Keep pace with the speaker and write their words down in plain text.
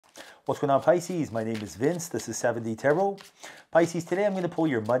What's going on, Pisces? My name is Vince. This is 7D Tarot. Pisces, today I'm going to pull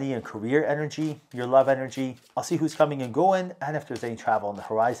your money and career energy, your love energy. I'll see who's coming and going and if there's any travel on the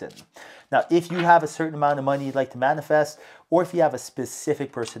horizon. Now, if you have a certain amount of money you'd like to manifest, or if you have a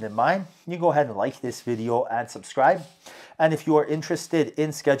specific person in mind, you go ahead and like this video and subscribe. And if you are interested in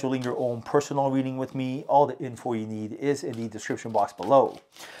scheduling your own personal reading with me, all the info you need is in the description box below.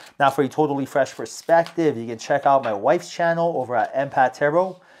 Now, for a totally fresh perspective, you can check out my wife's channel over at Empath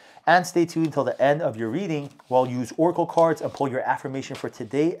Tarot. And stay tuned until the end of your reading while I'll use oracle cards and pull your affirmation for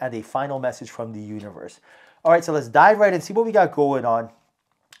today and a final message from the universe. All right, so let's dive right in and see what we got going on.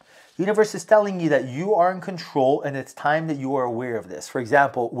 The universe is telling you that you are in control and it's time that you are aware of this. For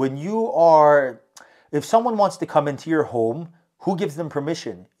example, if someone wants to come into your home, who gives them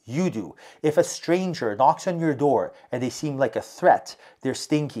permission? You do. If a stranger knocks on your door and they seem like a threat, they're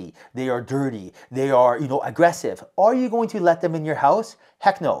stinky, they are dirty, they are, aggressive, are you going to let them in your house?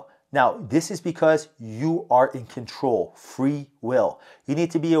 Heck no. Now, this is because you are in control, free will. You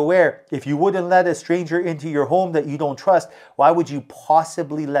need to be aware, if you wouldn't let a stranger into your home that you don't trust, why would you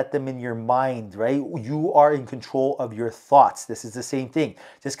possibly let them in your mind, right? You are in control of your thoughts. This is the same thing.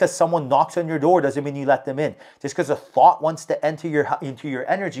 Just because someone knocks on your door doesn't mean you let them in. Just because a thought wants to enter into your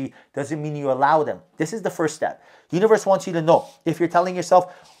energy doesn't mean you allow them. This is the first step. The universe wants you to know, if you're telling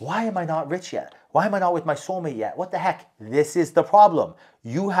yourself, why am I not rich yet? Why am I not with my soulmate yet? What the heck? This is the problem.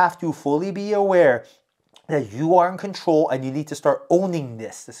 You have to fully be aware that you are in control and you need to start owning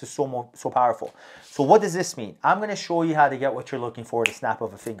this. This is so powerful. So what does this mean? I'm going to show you how to get what you're looking for at a snap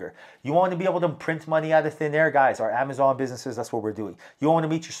of a finger. You want to be able to print money out of thin air? Guys, our Amazon businesses, that's what we're doing. You want to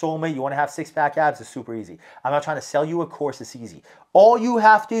meet your soulmate? You want to have six-pack abs? It's super easy. I'm not trying to sell you a course. It's easy. All you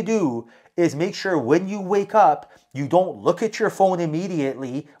have to do is make sure when you wake up, you don't look at your phone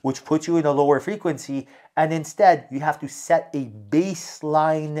immediately, which puts you in a lower frequency, and instead you have to set a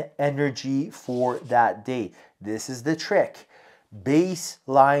baseline energy for that day. This is the trick.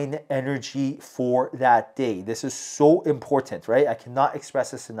 Baseline energy for that day. This is so important, right? I cannot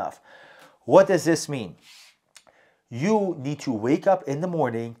express this enough. What does this mean? You need to wake up in the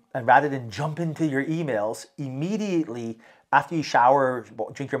morning and rather than jump into your emails, immediately after you shower,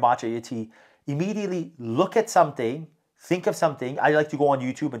 drink your matcha, your tea, immediately look at something, think of something. I like to go on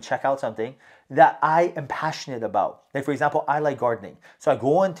YouTube and check out something that I am passionate about. Like, for example, I like gardening. So I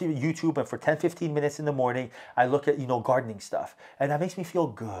go onto YouTube and for 10-15 minutes in the morning, I look at, gardening stuff. And that makes me feel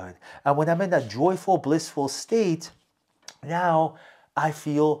good. And when I'm in that joyful, blissful state, now I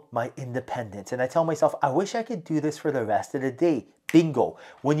feel my independence. And I tell myself, I wish I could do this for the rest of the day. Bingo.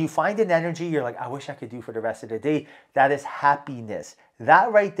 When you find an energy you're like, I wish I could do for the rest of the day, that is happiness.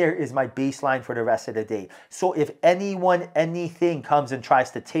 That right there is my baseline for the rest of the day. So if anyone, anything comes and tries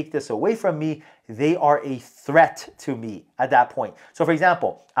to take this away from me, they are a threat to me at that point. So for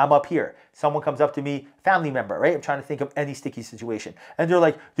example, I'm up here. Someone comes up to me, family member, right? I'm trying to think of any sticky situation. And they're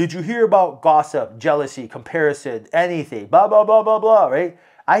like, did you hear about gossip, jealousy, comparison, anything, blah, blah, blah, blah, blah, right?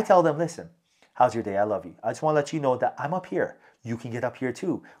 I tell them, listen, how's your day? I love you. I just want to let you know that I'm up here. You can get up here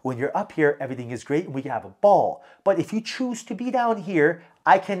too. When you're up here, everything is great and we can have a ball. But if you choose to be down here,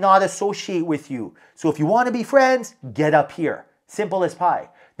 I cannot associate with you. So if you want to be friends, get up here. Simple as pie.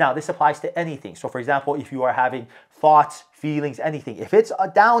 Now, this applies to anything. So for example, if you are having thoughts, feelings, anything, if it's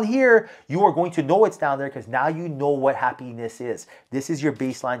down here, you are going to know it's down there because now you know what happiness is. This is your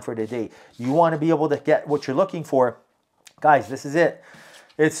baseline for the day. You want to be able to get what you're looking for. Guys, this is it.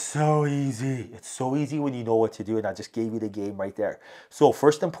 It's so easy. It's so easy when you know what to do, and I just gave you the game right there. So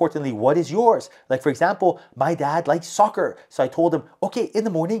first importantly, what is yours? Like for example, my dad likes soccer. So I told him, okay, in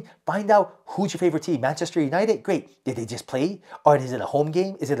the morning, find out who's your favorite team. Manchester United? Great. Did they just play? Or is it a home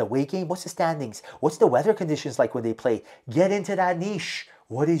game? Is it a away game? What's the standings? What's the weather conditions like when they play? Get into that niche.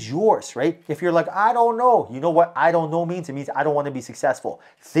 What is yours, right? If you're like, I don't know. You know what I don't know means? It means I don't want to be successful.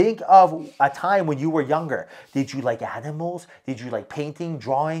 Think of a time when you were younger. Did you like animals? Did you like painting,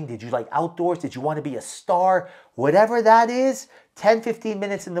 drawing? Did you like outdoors? Did you want to be a star? Whatever that is, 10-15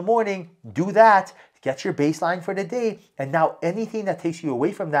 minutes in the morning, do that. Get your baseline for the day. And now anything that takes you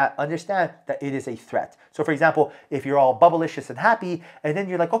away from that, understand that it is a threat. So for example, if you're all bubblicious and happy, and then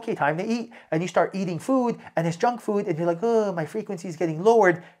you're like, okay, time to eat. And you start eating food and it's junk food and you're like, oh, my frequency is getting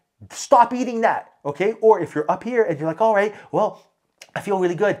lowered. Stop eating that, okay? Or if you're up here and you're like, all right, well, I feel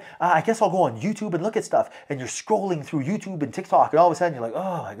really good. I guess I'll go on YouTube and look at stuff. And you're scrolling through YouTube and TikTok and all of a sudden you're like,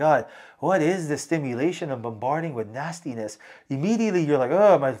 oh my God, what is this stimulation and bombarding with nastiness? Immediately you're like,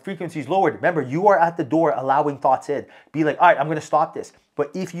 oh, my frequency's lowered. Remember, you are at the door allowing thoughts in. Be like, all right, I'm going to stop this.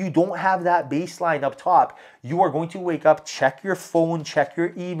 But if you don't have that baseline up top, you are going to wake up, check your phone, check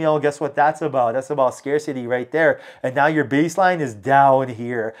your email. Guess what that's about? That's about scarcity right there. And now your baseline is down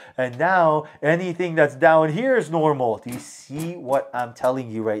here. And now anything that's down here is normal. Do you see what I'm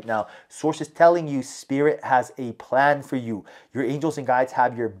telling you right now? Source is telling you Spirit has a plan for you. Your angels and guides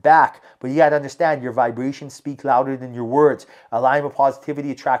have your back. But you got to understand, your vibrations speak louder than your words. Align with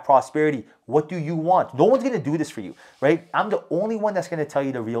positivity, attract prosperity. What do you want? No one's going to do this for you, right? I'm the only one that's going to tell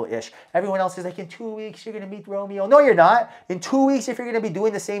you the real ish. Everyone else is like, in 2 weeks, you're going to meet Romeo. No, you're not. In 2 weeks, if you're going to be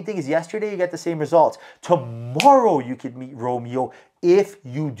doing the same thing as yesterday, you get the same results. Tomorrow, you could meet Romeo if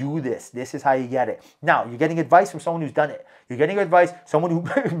you do this. This is how you get it. Now, you're getting advice from someone who's done it. You're getting advice, someone who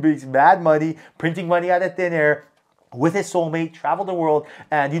makes mad money, printing money out of thin air, with his soulmate, travel the world,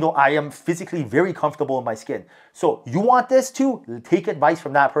 and I am physically very comfortable in my skin. So you want this too? Take advice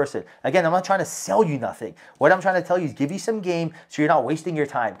from that person. Again, I'm not trying to sell you nothing. What I'm trying to tell you is give you some game so you're not wasting your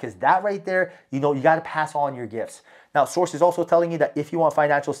time, because that right there, you got to pass on your gifts. Now, Source is also telling you that if you want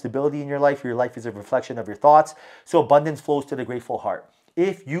financial stability in your life is a reflection of your thoughts. So abundance flows to the grateful heart.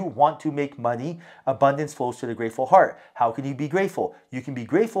 If you want to make money, abundance flows to the grateful heart. How can you be grateful? You can be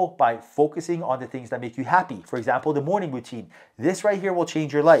grateful by focusing on the things that make you happy. For example, the morning routine. This right here will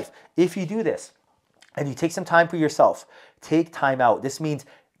change your life. If you do this and you take some time for yourself, take time out. This means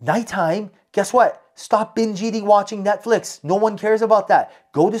nighttime, guess what? Stop binge eating, watching Netflix. No one cares about that.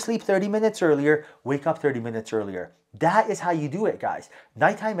 Go to sleep 30 minutes earlier, wake up 30 minutes earlier. That is how you do it, guys.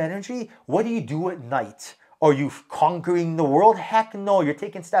 Nighttime energy, what do you do at night? Are you conquering the world? Heck no, you're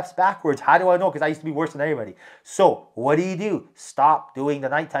taking steps backwards. How do I know? Because I used to be worse than everybody. So what do? Stop doing the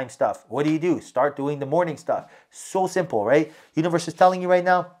nighttime stuff. What do? Start doing the morning stuff. So simple, right? Universe is telling you right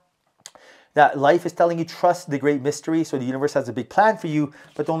now that life is telling you trust the great mystery. So the universe has a big plan for you,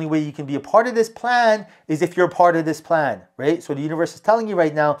 but the only way you can be a part of this plan is if you're a part of this plan, right? So the universe is telling you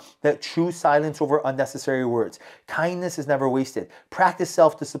right now that choose silence over unnecessary words. Kindness is never wasted. Practice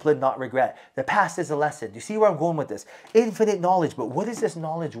self-discipline, not regret. The past is a lesson. Do you see where I'm going with this? Infinite knowledge, but what is this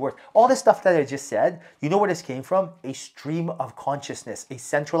knowledge worth? All the stuff that I just said, you know where this came from? A stream of consciousness, a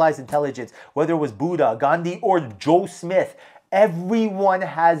centralized intelligence, whether it was Buddha, Gandhi, or Joe Smith. Everyone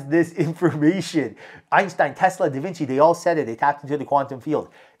has this information. Einstein, Tesla, Da Vinci, they all said it. They tapped into the quantum field.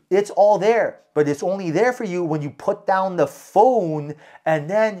 It's all there, but it's only there for you when you put down the phone and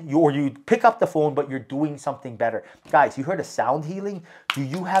then you pick up the phone, but you're doing something better. Guys, you heard of sound healing? Do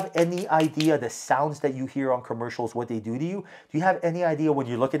you have any idea the sounds that you hear on commercials, what they do to you? Do you have any idea when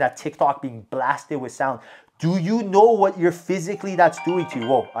you're looking at TikTok being blasted with sound? Do you know what you're physically that's doing to you?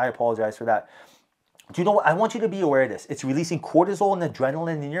 Whoa, I apologize for that. Do you know what? I want you to be aware of this. It's releasing cortisol and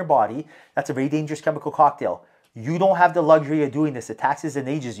adrenaline in your body. That's a very dangerous chemical cocktail. You don't have the luxury of doing this. It taxes and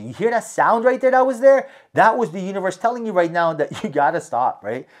ages you. You hear that sound right there that was there? That was the universe telling you right now that you got to stop,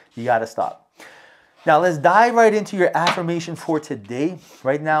 right? You got to stop. Now, let's dive right into your affirmation for today.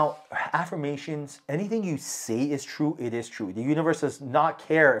 Right now, affirmations, anything you say is true, it is true. The universe does not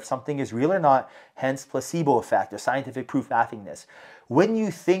care if something is real or not, hence placebo effect or scientific proof nothingness. When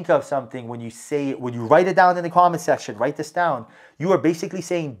you think of something, when you say it, when you write it down in the comment section, write this down, you are basically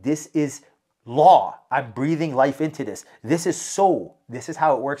saying this is law. I'm breathing life into this. This is so. This is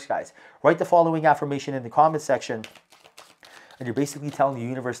how it works, guys. Write the following affirmation in the comment section, and you're basically telling the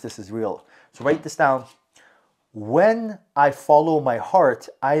universe this is real. So write this down. When I follow my heart,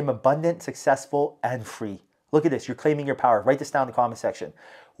 I am abundant, successful, and free. Look at this. You're claiming your power. Write this down in the comment section.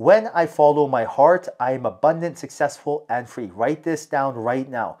 When I follow my heart, I am abundant, successful, and free. Write this down right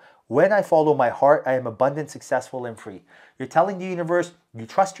now. When I follow my heart, I am abundant, successful, and free. You're telling the universe, you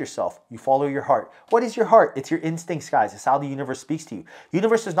trust yourself, you follow your heart. What is your heart? It's your instincts, guys. It's how the universe speaks to you. The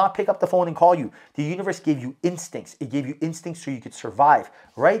universe does not pick up the phone and call you. The universe gave you instincts. It gave you instincts so you could survive.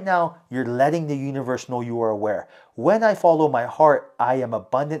 Right now, you're letting the universe know you are aware. When I follow my heart, I am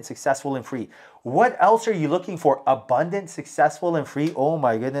abundant, successful, and free. What else are you looking for? Abundant, successful, and free? Oh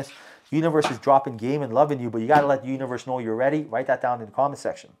my goodness. The universe is dropping game and loving you, but you got to let the universe know you're ready. Write that down in the comment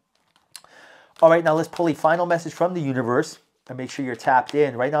section. All right, now let's pull a final message from the universe and make sure you're tapped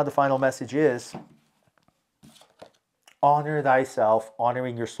in. Right now, the final message is honor thyself,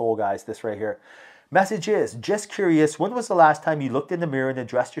 honoring your soul, guys. This right here. Message is, just curious, when was the last time you looked in the mirror and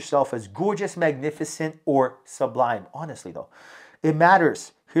addressed yourself as gorgeous, magnificent, or sublime? Honestly, though, it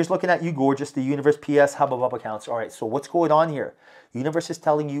matters Here's looking at you, gorgeous. The universe, PS, hubba bubba counts. All right, so what's going on here? Universe is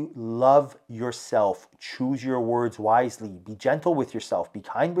telling you, love yourself. Choose your words wisely. Be gentle with yourself. Be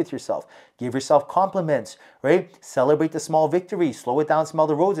kind with yourself. Give yourself compliments, right? Celebrate the small victories. Slow it down, smell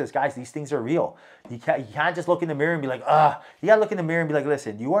the roses. Guys, these things are real. You can't just look in the mirror and be like, You got to look in the mirror and be like,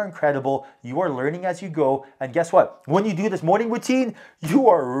 listen, you are incredible. You are learning as you go. And guess what? When you do this morning routine, you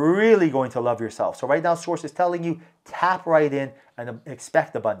are really going to love yourself. So right now, Source is telling you, tap right in and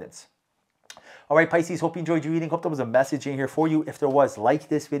expect abundance. All right, Pisces, hope you enjoyed your reading. Hope there was a message in here for you. If there was, like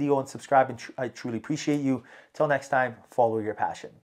this video and subscribe, and I truly appreciate you. Till next time, follow your passion.